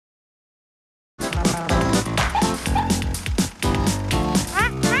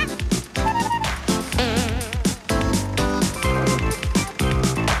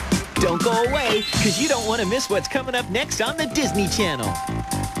go away, because you don't want to miss what's coming up next on the Disney Channel.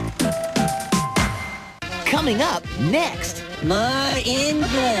 Coming up next. More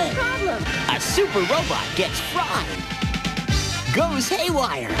input. A super robot gets fried, goes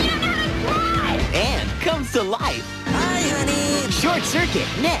haywire, and comes to life. Hi, honey. Short Circuit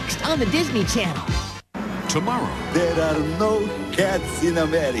next on the Disney Channel. Tomorrow, There are no cats in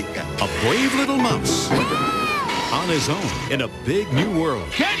America. a brave little mouse on his own in a big new world.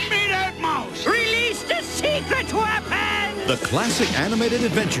 Get me that mouse! Release the secret weapon! The classic animated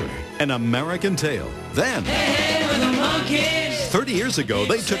adventure, An American Tale. Then, 30 years ago,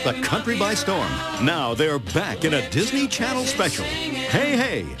 they took the country by storm. Now they're back in a Disney Channel special. Hey,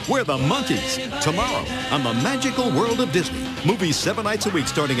 hey, we're the Monkees. Tomorrow on the magical world of Disney. Movies 7 nights a week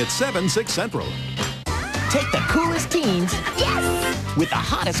starting at 7, 6 Central. Take the coolest teens with the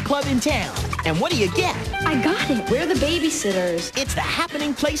hottest club in town. And what do you get? I got it. We're the babysitters. It's the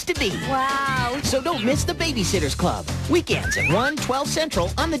happening place to be. Wow. So don't miss the Babysitters Club. Weekends at 1, 12 Central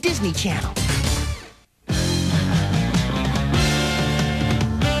on the Disney Channel.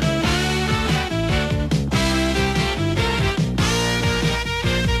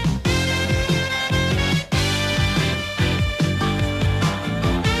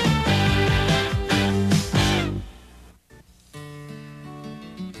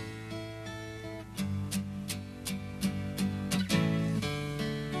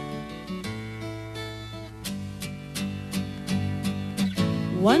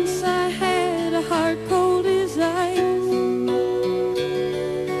 Once I had a heart cold as ice.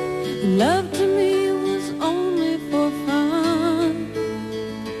 Love to me was only for fun.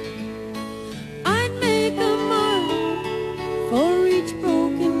 I'd make a mark for each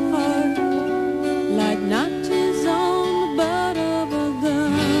broken heart, like notches on the butt of a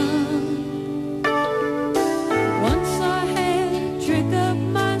gun. Once I had a trick up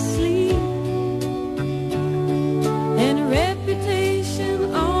my sleeve and a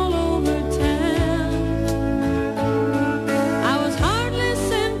reputation all over town.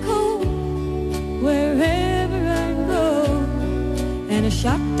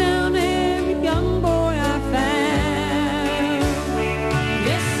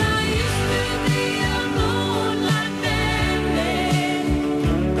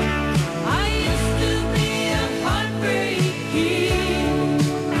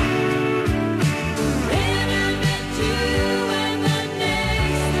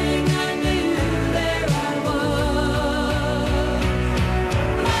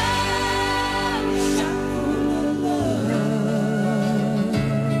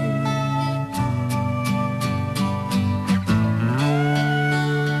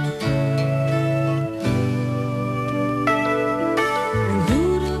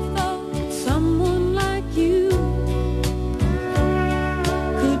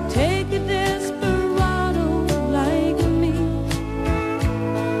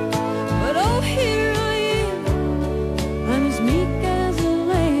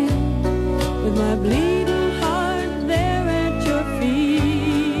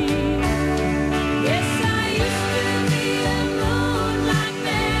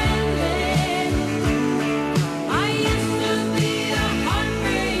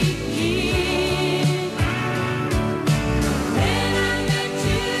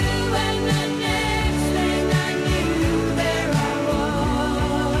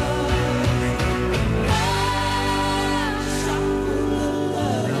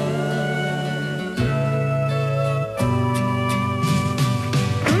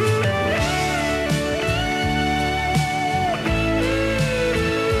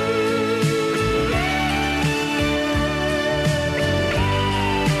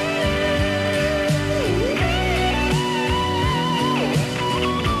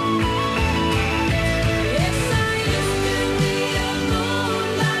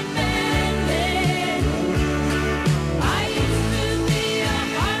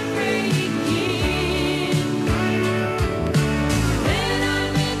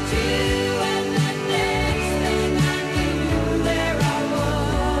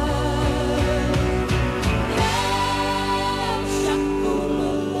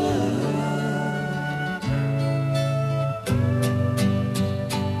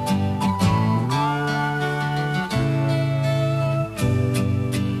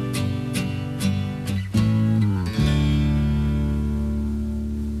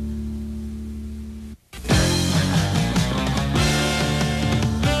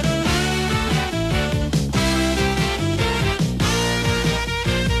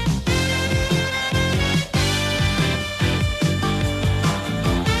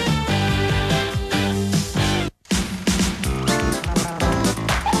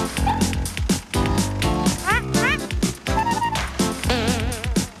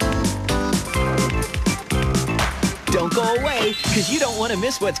 Don't go away, because you don't want to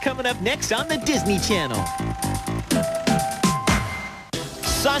miss what's coming up next on the Disney Channel.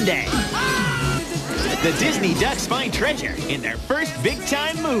 Sunday, the Disney Ducks find treasure in their first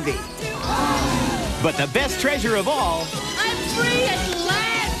big-time movie. But the best treasure of all, I'm free at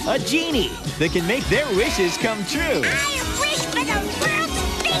last! a genie that can make their wishes come true. I wish for the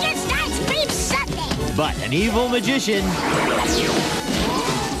world's biggest ice cream sundae! But an evil magician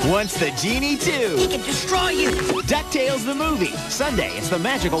wants the genie too. He can destroy you! DuckTales the movie. Sunday, it's the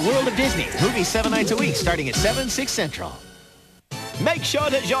magical world of Disney. Movie 7 nights a week, starting at 7, 6 Central. Make sure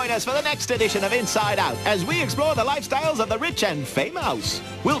to join us for the next edition of Inside Out as we explore the lifestyles of the rich and famous.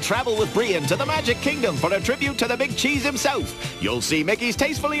 We'll travel with Brian to the Magic Kingdom for a tribute to the Big Cheese himself. You'll see Mickey's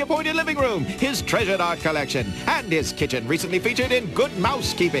tastefully appointed living room, his treasured art collection, and his kitchen recently featured in Good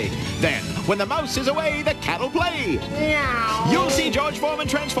Mousekeeping. Then, when the mouse is away, the cat'll play. Meow. You'll see George Foreman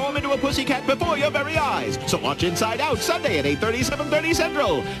transform into a pussycat before your very eyes. So watch Inside Out Sunday at 8:30, 7:30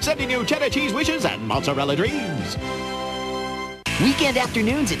 Central. Sending you cheddar cheese wishes and mozzarella dreams. Weekend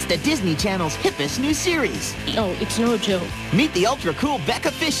afternoons, it's the Disney Channel's hippest new series. Oh, it's no joke. Meet the ultra-cool Becca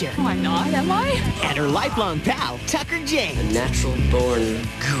Fisher. Oh, I'm not, am I? And her lifelong pal, Tucker James. Natural-born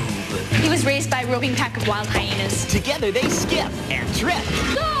goob. He was raised by a roving pack of wild hyenas. Together they skip and trip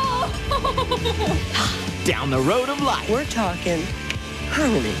No! down the road of life. We're talking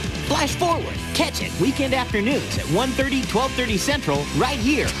harmony. Flash forward. Catch it weekend afternoons at 1:30, 12:30 Central, right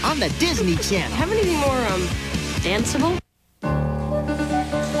here on the Disney Channel. Have anything more, danceable?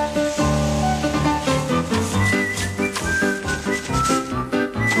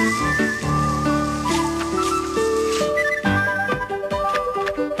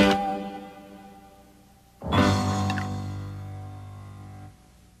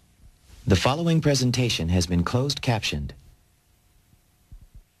 The following presentation has been closed captioned.